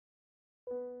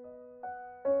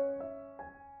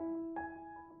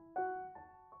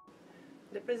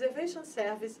Preservation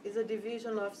Service is a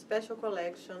division of Special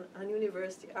Collection and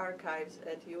University Archives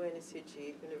at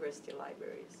UNCG University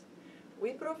Libraries.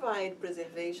 We provide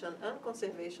preservation and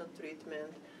conservation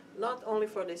treatment not only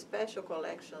for the special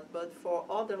collection but for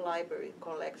other library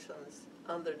collections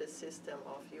under the system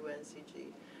of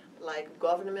UNCG, like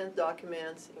government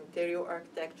documents, interior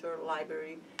architecture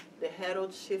library, the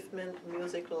Harold Schiffman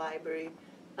Music Library,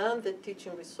 and the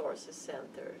Teaching Resources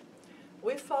Center.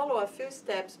 We follow a few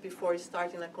steps before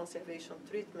starting a conservation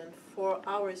treatment for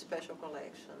our special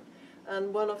collection.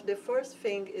 And one of the first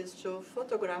things is to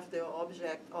photograph the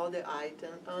object or the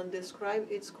item and describe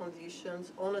its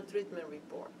conditions on a treatment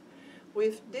report.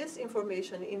 With this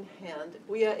information in hand,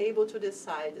 we are able to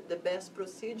decide the best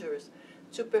procedures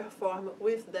to perform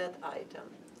with that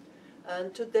item.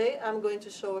 And today I'm going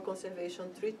to show a conservation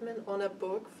treatment on a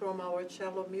book from our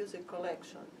cello music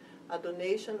collection, a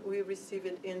donation we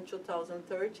received in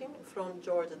 2013 from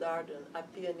George Darden, a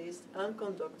pianist and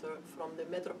conductor from the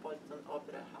Metropolitan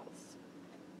Opera House.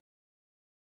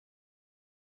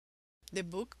 The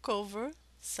book cover,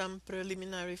 some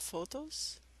preliminary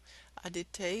photos, a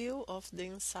detail of the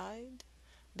inside,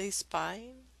 the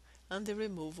spine, and the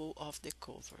removal of the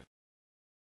cover.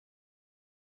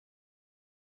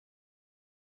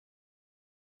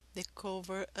 The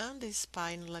cover and the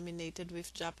spine laminated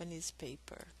with Japanese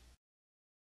paper.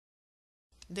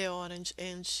 The orange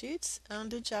end sheets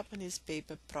and the Japanese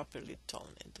paper properly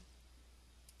toned.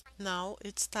 Now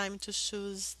it's time to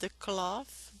choose the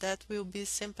cloth that will be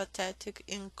sympathetic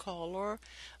in color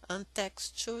and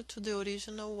texture to the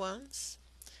original ones.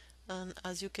 And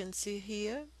as you can see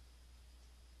here,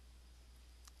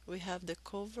 we have the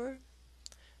cover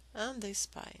and the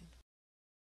spine.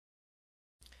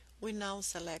 We now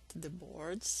select the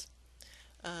boards,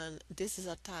 and this is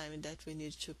a time that we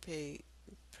need to pay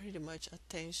pretty much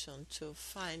attention to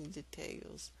fine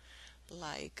details,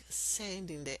 like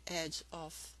sanding the edge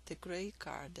of the gray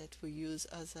card that we use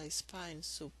as a spine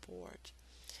support.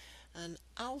 And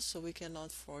also we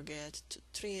cannot forget to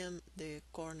trim the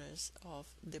corners of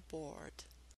the board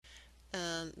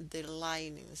and the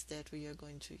linings that we are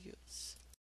going to use.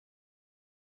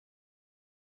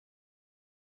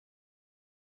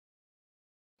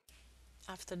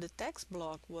 After the text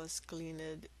block was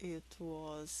cleaned, it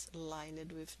was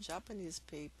lined with Japanese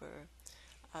paper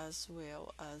as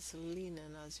well as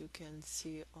linen, as you can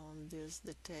see on this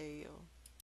detail.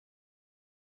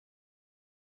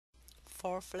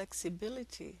 For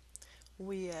flexibility,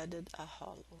 we added a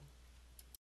hollow.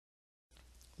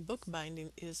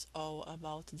 Bookbinding is all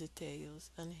about details,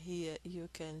 and here you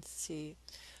can see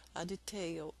a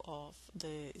detail of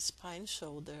the spine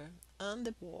shoulder and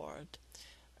the board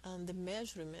and the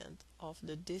measurement of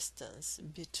the distance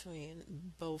between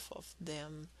both of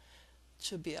them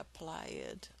to be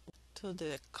applied to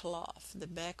the cloth, the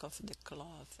back of the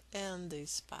cloth and the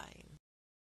spine.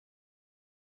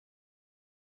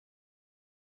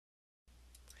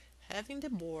 Having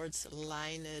the boards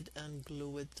lined and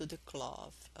glued to the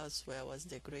cloth as well as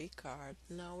the gray card,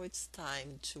 now it's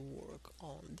time to work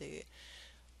on the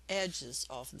edges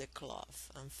of the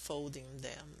cloth and folding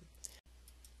them.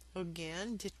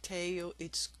 Again, detail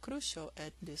is crucial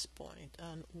at this point,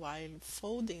 and while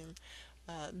folding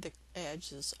the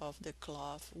edges of the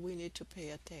cloth, we need to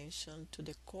pay attention to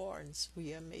the corners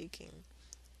we are making.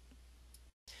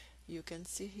 You can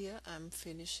see here I'm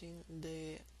finishing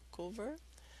the cover,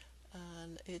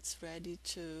 and it's ready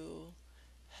to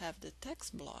have the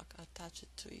text block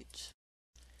attached to it.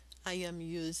 I am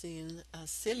using a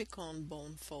silicone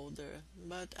bone folder,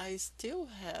 but I still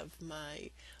have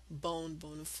my bone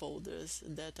folders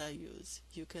that I use.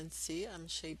 You can see I'm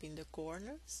shaping the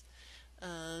corners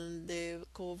and the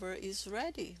cover is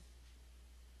ready.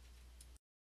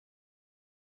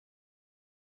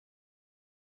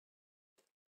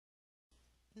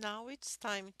 Now it's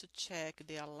time to check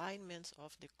the alignments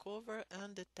of the cover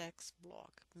and the text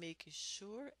block, making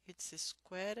sure it's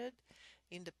squared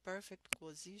in the perfect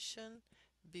position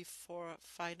before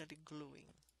finally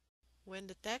gluing. When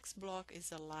the text block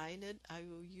is aligned, I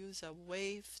will use a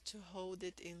wave to hold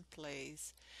it in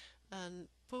place and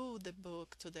pull the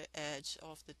book to the edge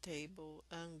of the table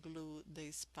and glue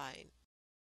the spine.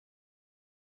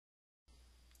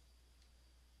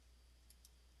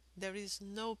 There is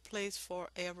no place for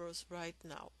errors right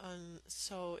now, and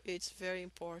so it's very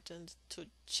important to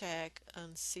check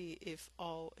and see if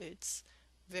all it's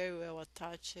very well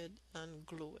attached and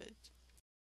glued.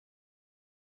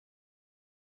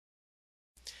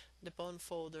 The bone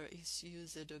folder is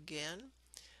used again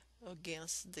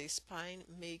against the spine,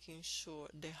 making sure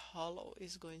the hollow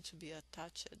is going to be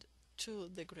attached to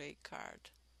the gray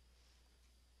card.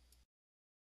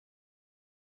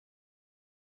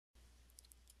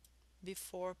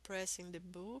 Before pressing the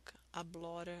book, a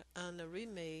blotter and a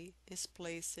remade is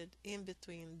placed in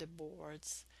between the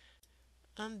boards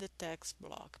and the text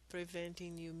block,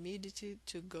 preventing humidity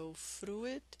to go through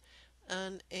it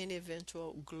and any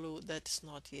eventual glue that is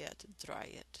not yet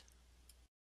dried.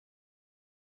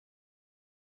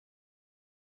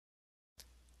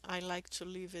 I like to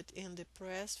leave it in the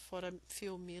press for a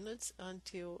few minutes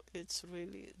until it's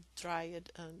really dried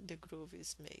and the groove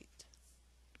is made.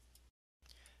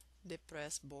 The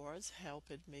press boards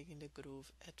help in making the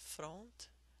groove at front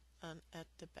and at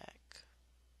the back.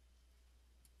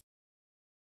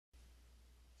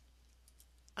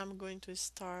 I'm going to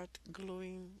start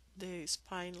gluing the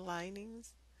spine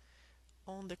linings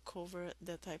on the cover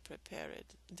that I prepared.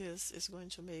 This is going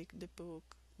to make the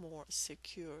book more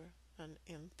secure and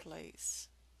in place.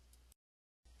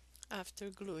 After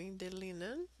gluing the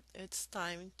linen, it's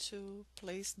time to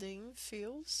place the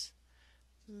infills,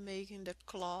 making the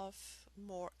cloth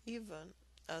more even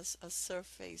as a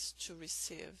surface to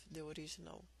receive the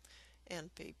original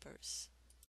end papers.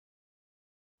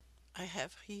 I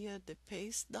have here the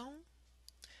paste down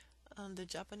and the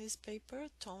Japanese paper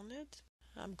toned.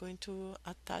 I'm going to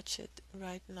attach it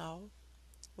right now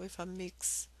with a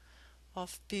mix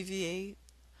of PVA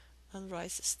and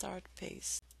rice starch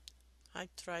paste. I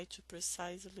try to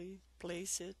precisely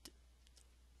place it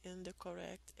in the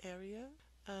correct area,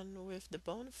 and with the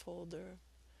bone folder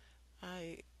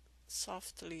I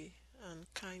softly and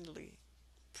kindly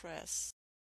press.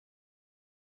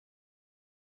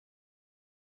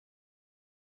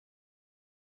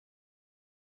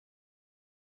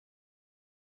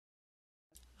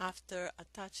 After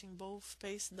attaching both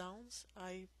paste downs,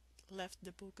 I left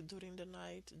the book during the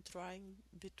night drying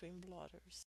between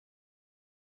blotters.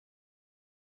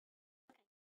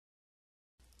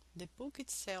 The book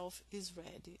itself is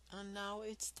ready, and now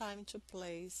it's time to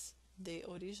place the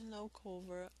original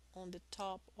cover on the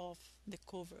top of the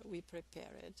cover we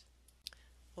prepared.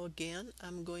 Again,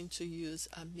 I'm going to use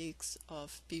a mix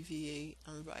of PVA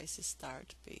and rice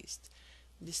starch paste,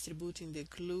 distributing the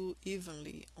glue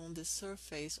evenly on the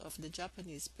surface of the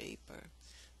Japanese paper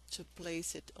to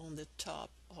place it on the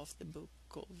top of the book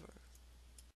cover.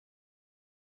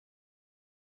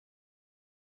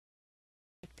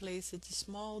 I placed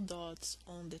small dots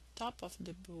on the top of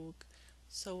the book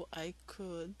so I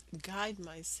could guide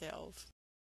myself.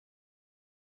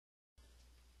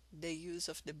 The use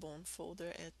of the bone folder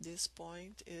at this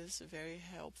point is very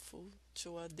helpful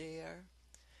to adhere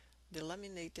the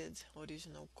laminated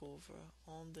original cover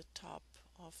on the top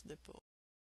of the book.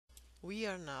 We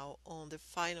are now on the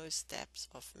final steps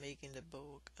of making the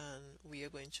book, and we are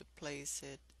going to place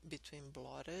it between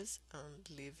blotters and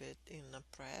leave it in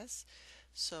a press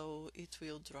so it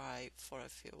will dry for a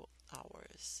few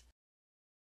hours.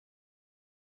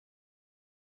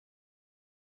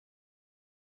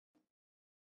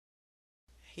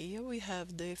 Here we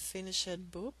have the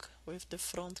finished book with the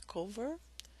front cover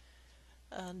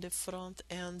and the front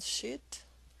end sheet,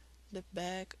 the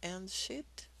back end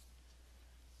sheet,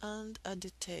 and a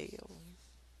detail.